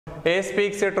A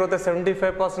speaks the truth in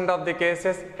 75% of the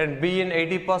cases and B in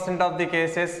 80% of the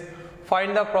cases,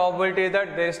 find the probability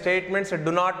that their statements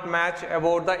do not match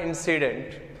about the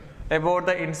incident.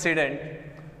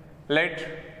 Let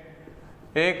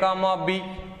A comma B,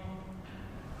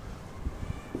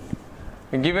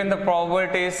 given the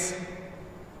probabilities,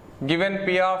 given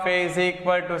P of A is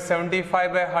equal to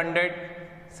 75 by 100,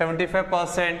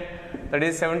 75%, that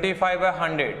is 75 by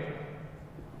 100,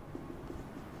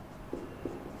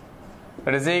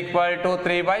 that is equal to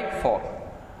 3 by 4,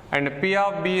 and P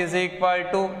of B is equal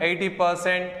to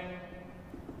 80%,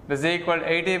 that is equal to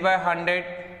 80 by 100,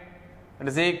 that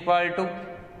is equal to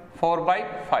 4 by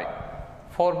 5.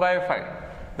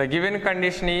 The given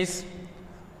condition is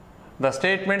the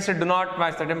statements do not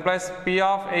match. That implies P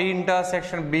of A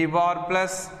intersection B bar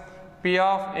plus P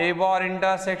of A bar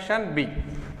intersection B.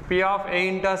 P of A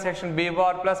intersection B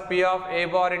bar plus P of A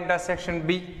bar intersection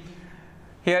B.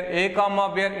 Here A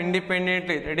comma B are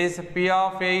independently, that is P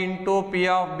of A into P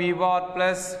of B bar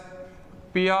plus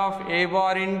P of A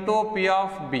bar into P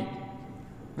of B.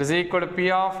 This is equal to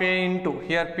P of A into,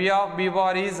 here P of B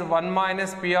bar is 1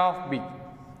 minus P of B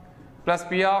plus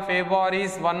P of A bar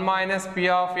is 1 minus P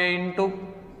of A into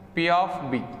P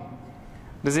of B.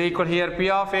 This is equal, here P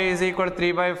of A is equal to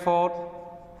 3 by 4.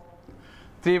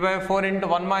 3 by 4 into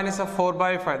 1 minus of 4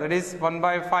 by 5, that is 1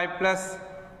 by 5 plus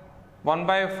 1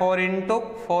 by 4 into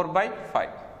 4 by 5.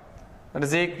 That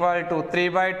is equal to 3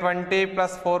 by 20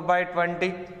 plus 4 by 20.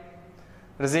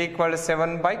 That is equal to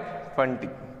 7 by 20.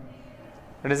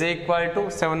 That is equal to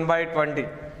 7 by 20.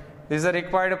 This is the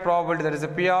required probability, that is a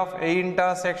P of A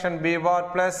intersection B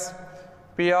bar plus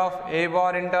P of A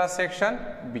bar intersection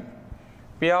B.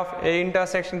 P of A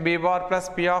intersection B bar plus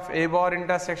P of A bar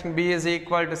intersection B is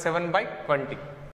equal to 7 by 20.